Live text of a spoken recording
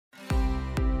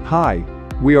Hi,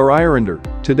 we are iRender.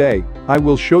 Today, I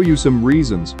will show you some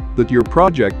reasons that your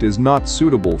project is not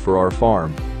suitable for our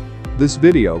farm. This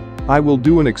video, I will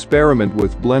do an experiment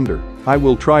with Blender. I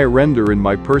will try a render in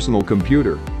my personal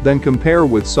computer, then compare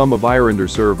with some of iRender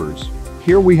servers.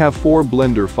 Here we have 4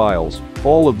 Blender files,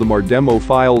 all of them are demo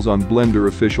files on Blender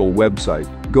official website.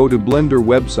 Go to Blender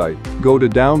website, go to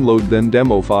download then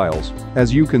demo files,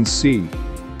 as you can see.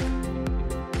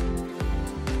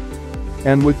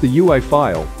 And with the UI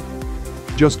file,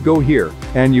 just go here,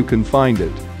 and you can find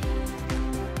it.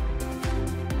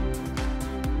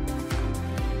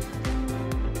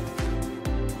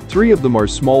 Three of them are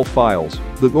small files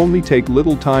that only take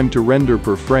little time to render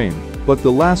per frame, but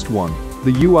the last one,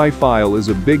 the UI file, is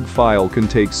a big file, can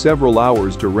take several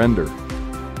hours to render.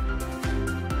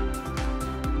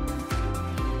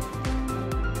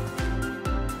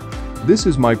 This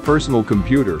is my personal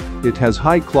computer, it has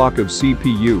high clock of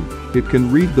CPU, it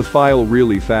can read the file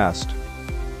really fast.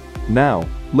 Now,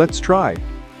 let's try.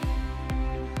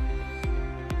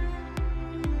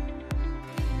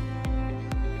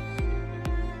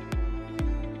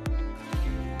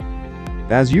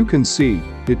 As you can see,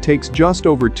 it takes just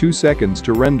over 2 seconds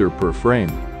to render per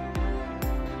frame.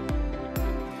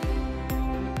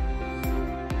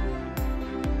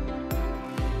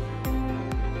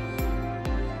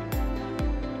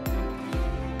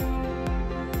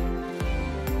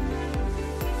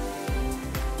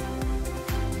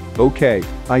 Okay,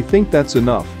 I think that's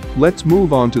enough. Let's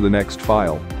move on to the next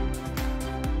file.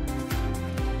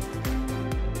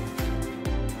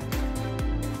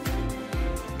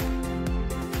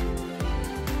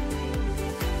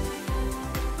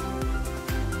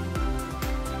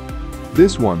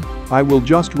 This one, I will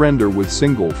just render with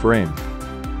single frame.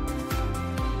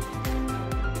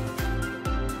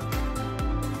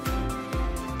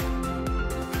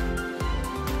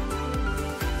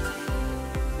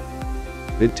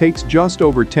 It takes just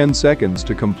over 10 seconds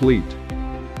to complete.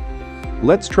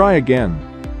 Let's try again.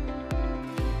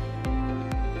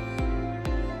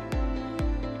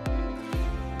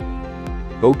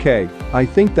 Okay, I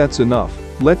think that's enough.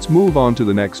 Let's move on to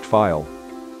the next file.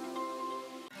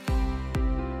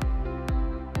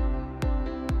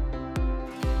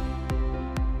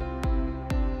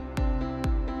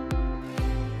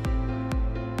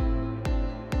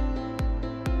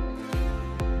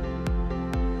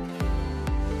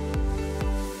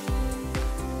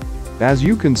 As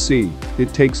you can see,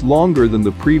 it takes longer than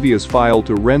the previous file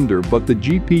to render, but the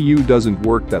GPU doesn't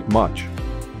work that much.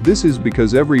 This is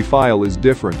because every file is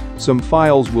different, some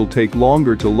files will take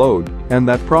longer to load, and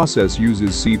that process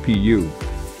uses CPU.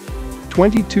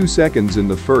 22 seconds in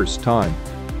the first time.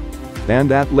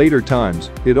 And at later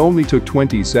times, it only took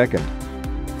 20 seconds.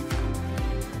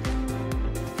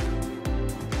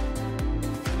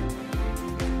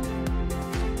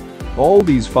 All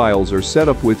these files are set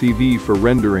up with EV for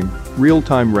rendering,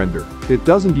 real-time render. It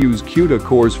doesn't use CUDA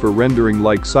cores for rendering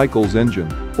like Cycles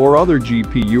engine or other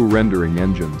GPU rendering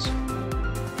engines.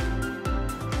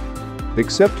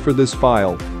 Except for this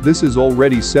file, this is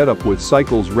already set up with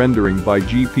Cycles rendering by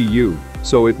GPU,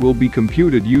 so it will be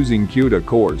computed using CUDA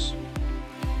cores.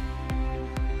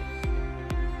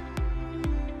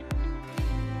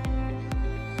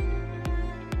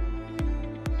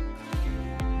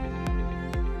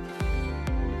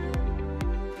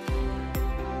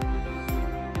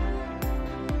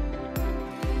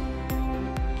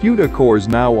 CUDA cores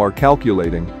now are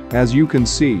calculating. As you can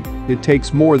see, it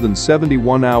takes more than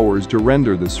 71 hours to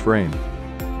render this frame.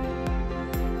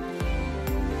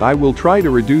 I will try to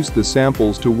reduce the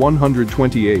samples to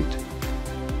 128.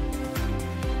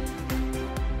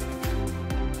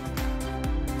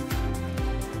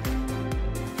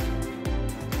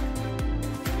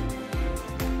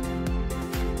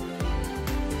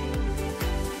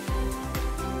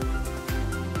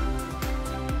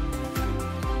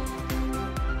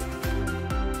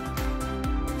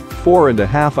 Four and a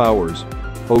half hours.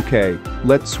 Okay,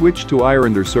 let's switch to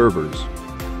iRender servers.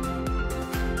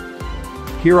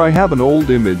 Here I have an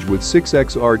old image with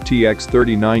 6X RTX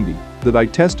 3090 that I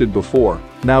tested before,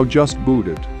 now just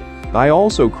booted. I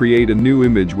also create a new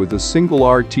image with a single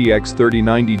RTX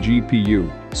 3090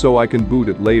 GPU, so I can boot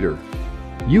it later.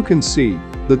 You can see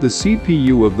that the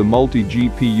CPU of the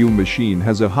multi-GPU machine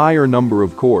has a higher number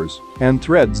of cores and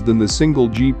threads than the single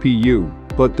GPU,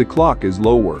 but the clock is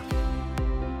lower.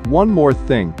 One more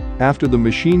thing, after the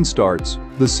machine starts,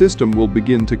 the system will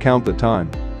begin to count the time.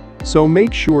 So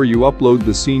make sure you upload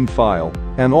the scene file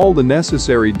and all the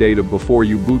necessary data before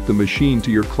you boot the machine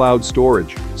to your cloud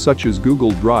storage, such as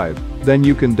Google Drive, then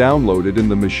you can download it in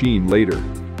the machine later.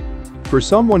 For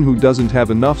someone who doesn't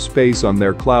have enough space on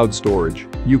their cloud storage,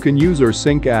 you can use our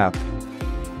Sync app.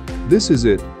 This is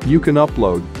it, you can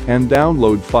upload and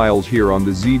download files here on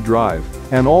the Z drive,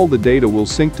 and all the data will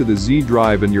sync to the Z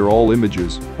drive and your all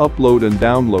images, upload and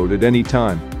download at any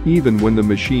time, even when the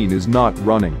machine is not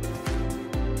running.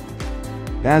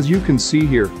 As you can see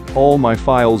here, all my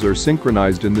files are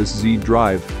synchronized in this Z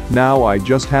drive. Now I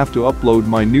just have to upload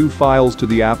my new files to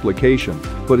the application,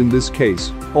 but in this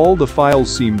case, all the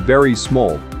files seem very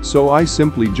small, so I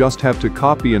simply just have to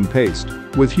copy and paste.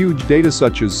 With huge data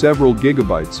such as several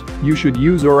gigabytes, you should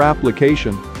use our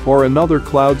application or another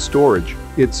cloud storage,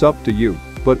 it's up to you.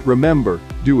 But remember,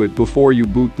 do it before you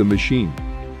boot the machine.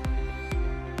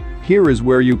 Here is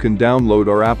where you can download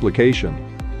our application.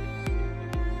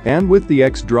 And with the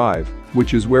X drive,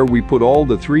 which is where we put all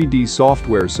the 3D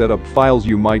software setup files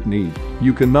you might need,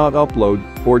 you cannot upload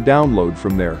or download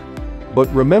from there.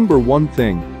 But remember one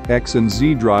thing, X and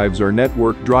Z drives are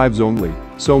network drives only,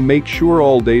 so make sure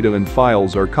all data and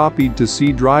files are copied to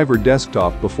C drive or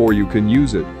desktop before you can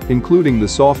use it, including the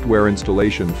software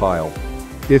installation file.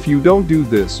 If you don't do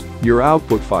this, your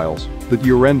output files that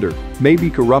you render may be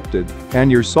corrupted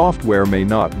and your software may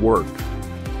not work.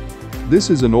 This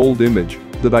is an old image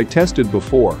that I tested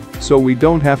before, so we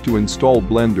don't have to install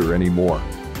Blender anymore.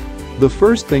 The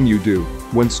first thing you do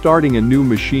when starting a new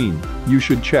machine, you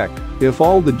should check if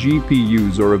all the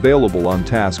GPUs are available on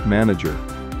Task Manager.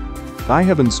 I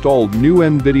have installed new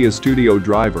NVIDIA Studio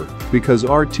driver because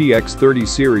RTX 30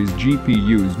 series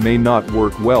GPUs may not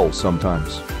work well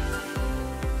sometimes.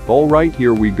 Alright,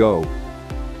 here we go.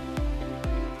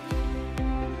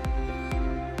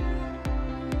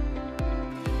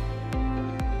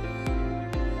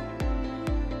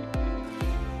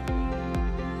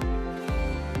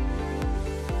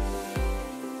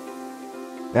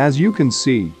 As you can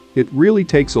see, it really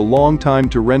takes a long time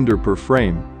to render per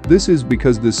frame. This is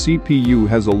because the CPU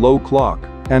has a low clock,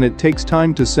 and it takes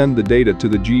time to send the data to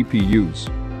the GPUs.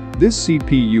 This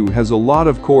CPU has a lot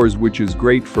of cores, which is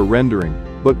great for rendering,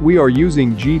 but we are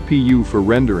using GPU for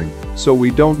rendering, so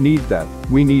we don't need that.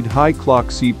 We need high clock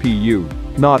CPU,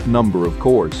 not number of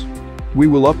cores. We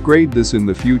will upgrade this in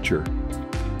the future.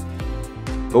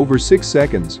 Over 6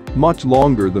 seconds, much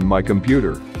longer than my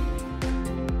computer.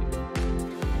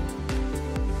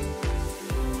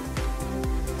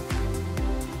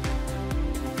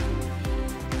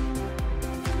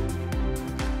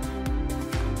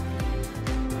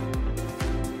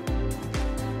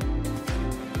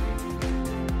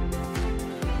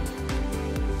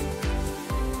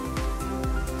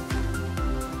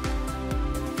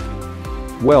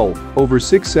 Well, over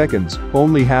 6 seconds,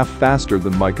 only half faster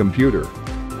than my computer.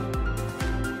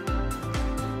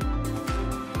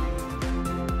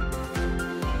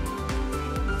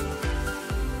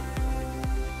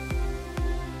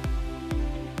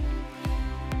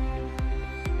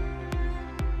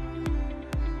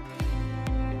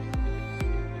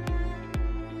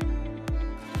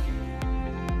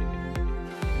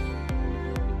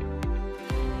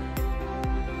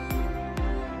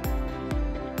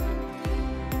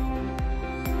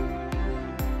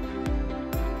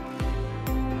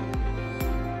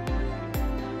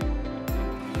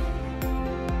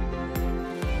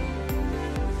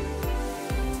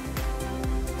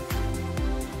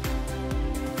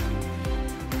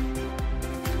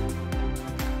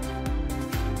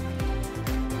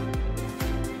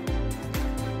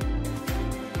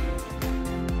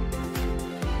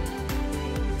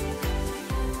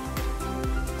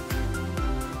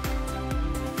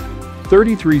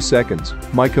 "33 seconds,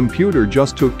 my computer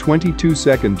just took 22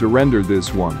 seconds to render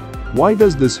this one. Why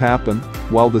does this happen,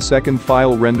 while the second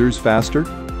file renders faster?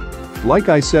 Like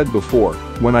I said before,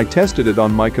 when I tested it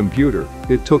on my computer,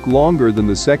 it took longer than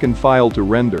the second file to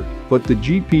render, but the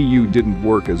GPU didn't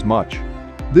work as much.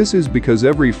 This is because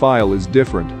every file is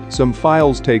different, some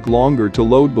files take longer to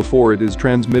load before it is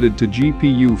transmitted to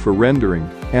GPU for rendering,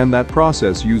 and that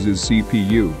process uses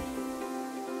CPU.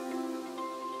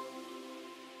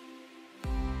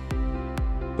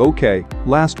 Okay,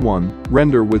 last one,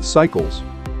 render with cycles.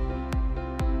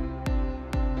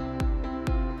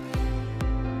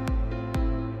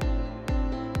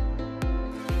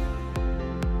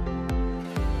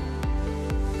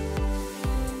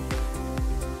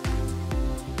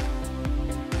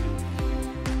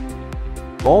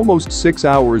 Almost 6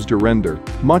 hours to render,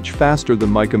 much faster than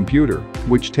my computer,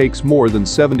 which takes more than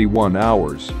 71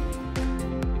 hours.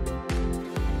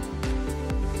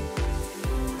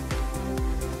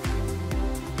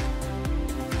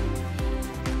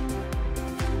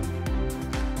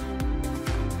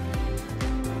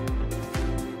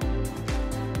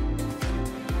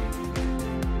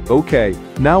 Okay,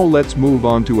 now let's move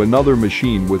on to another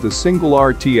machine with a single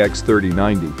RTX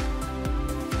 3090.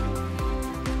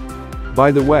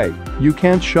 By the way, you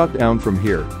can't shut down from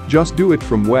here, just do it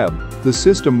from web. The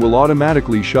system will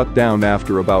automatically shut down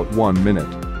after about 1 minute.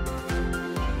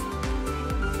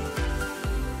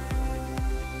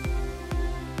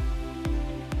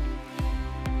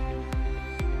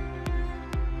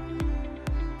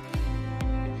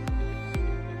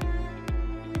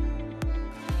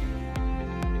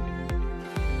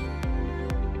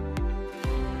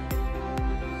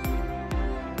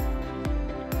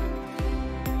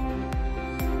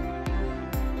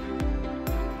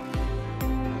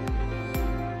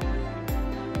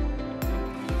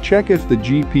 Check if the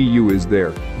GPU is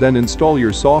there, then install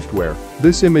your software.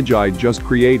 This image I just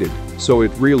created, so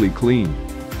it really clean.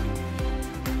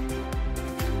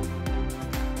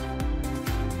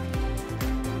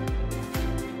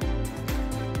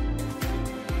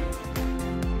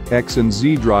 X and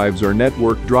Z drives are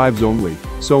network drives only,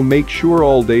 so make sure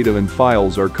all data and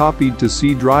files are copied to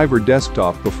C drive or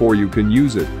desktop before you can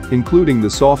use it, including the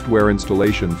software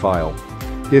installation file.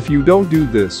 If you don't do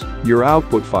this, your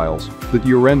output files that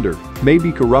you render may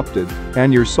be corrupted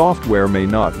and your software may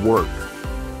not work.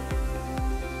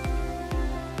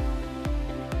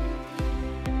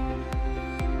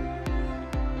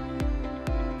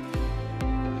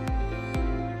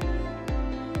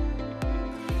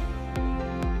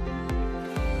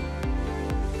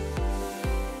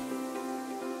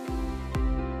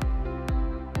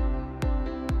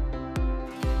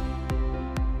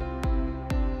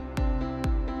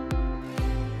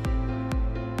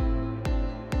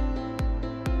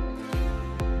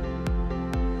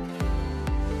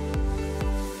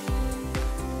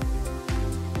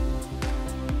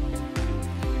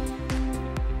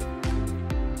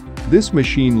 This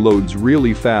machine loads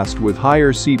really fast with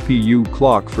higher CPU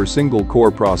clock for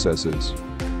single-core processes.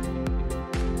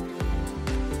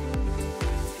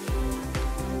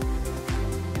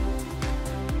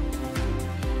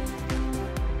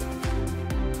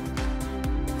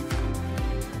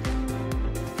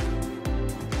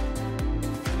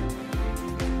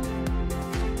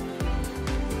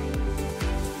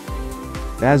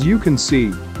 As you can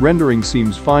see, rendering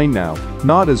seems fine now,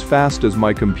 not as fast as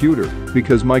my computer,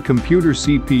 because my computer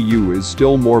CPU is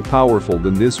still more powerful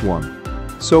than this one.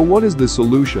 So what is the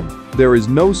solution? There is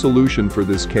no solution for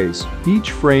this case.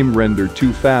 Each frame render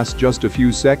too fast just a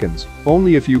few seconds,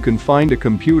 only if you can find a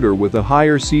computer with a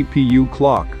higher CPU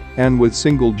clock and with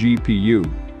single GPU.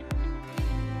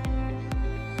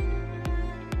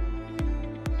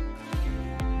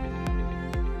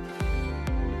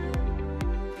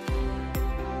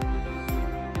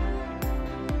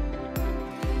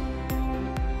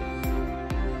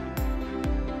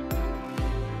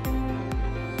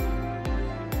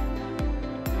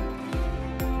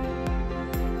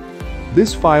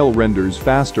 This file renders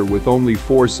faster with only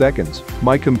 4 seconds.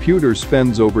 My computer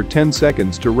spends over 10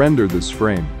 seconds to render this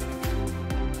frame.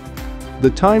 The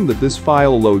time that this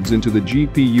file loads into the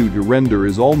GPU to render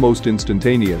is almost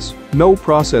instantaneous, no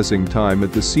processing time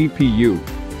at the CPU.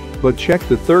 But check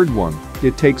the third one,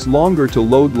 it takes longer to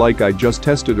load like I just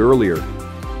tested earlier.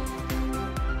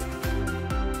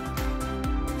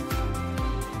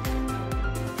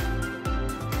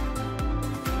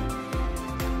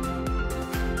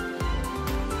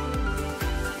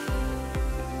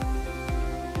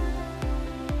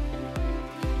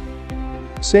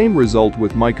 Same result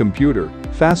with my computer,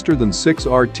 faster than 6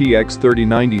 RTX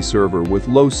 3090 server with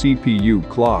low CPU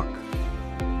clock.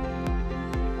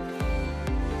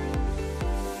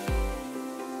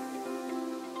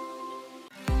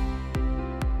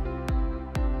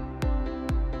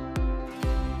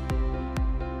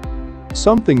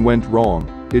 Something went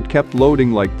wrong, it kept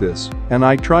loading like this, and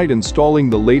I tried installing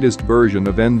the latest version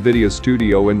of NVIDIA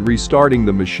Studio and restarting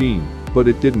the machine, but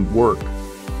it didn't work.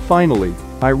 Finally,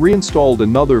 I reinstalled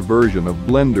another version of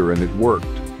Blender and it worked.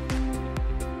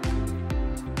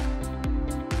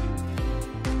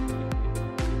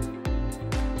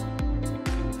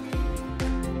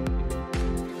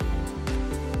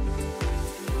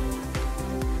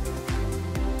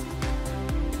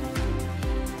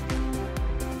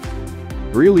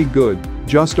 Really good,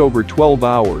 just over 12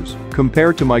 hours.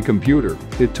 Compared to my computer,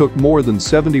 it took more than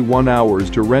 71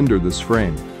 hours to render this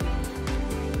frame.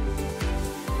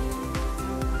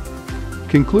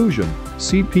 Conclusion: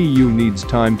 CPU needs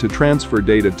time to transfer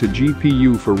data to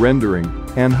GPU for rendering,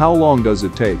 and how long does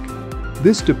it take?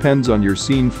 This depends on your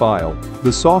scene file,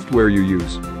 the software you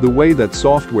use, the way that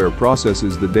software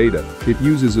processes the data. It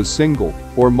uses a single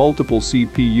or multiple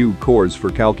CPU cores for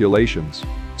calculations.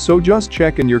 So just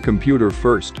check in your computer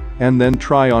first and then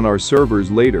try on our servers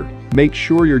later. Make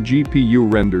sure your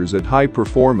GPU renders at high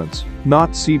performance,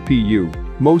 not CPU.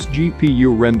 Most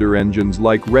GPU render engines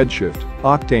like Redshift,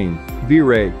 Octane,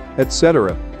 V-Ray,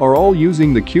 etc. are all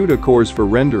using the CUDA cores for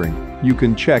rendering. You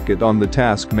can check it on the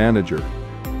task manager.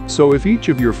 So if each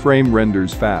of your frame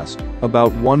renders fast,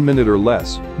 about 1 minute or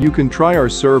less, you can try our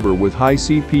server with high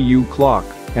CPU clock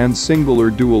and single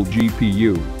or dual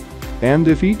GPU. And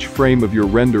if each frame of your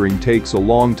rendering takes a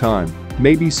long time,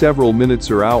 maybe several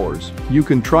minutes or hours, you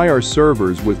can try our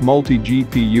servers with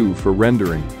multi-GPU for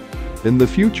rendering. In the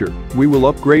future, we will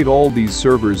upgrade all these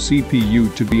servers'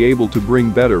 CPU to be able to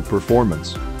bring better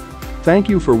performance. Thank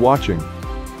you for watching.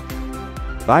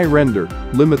 iRender,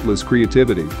 limitless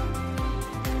creativity.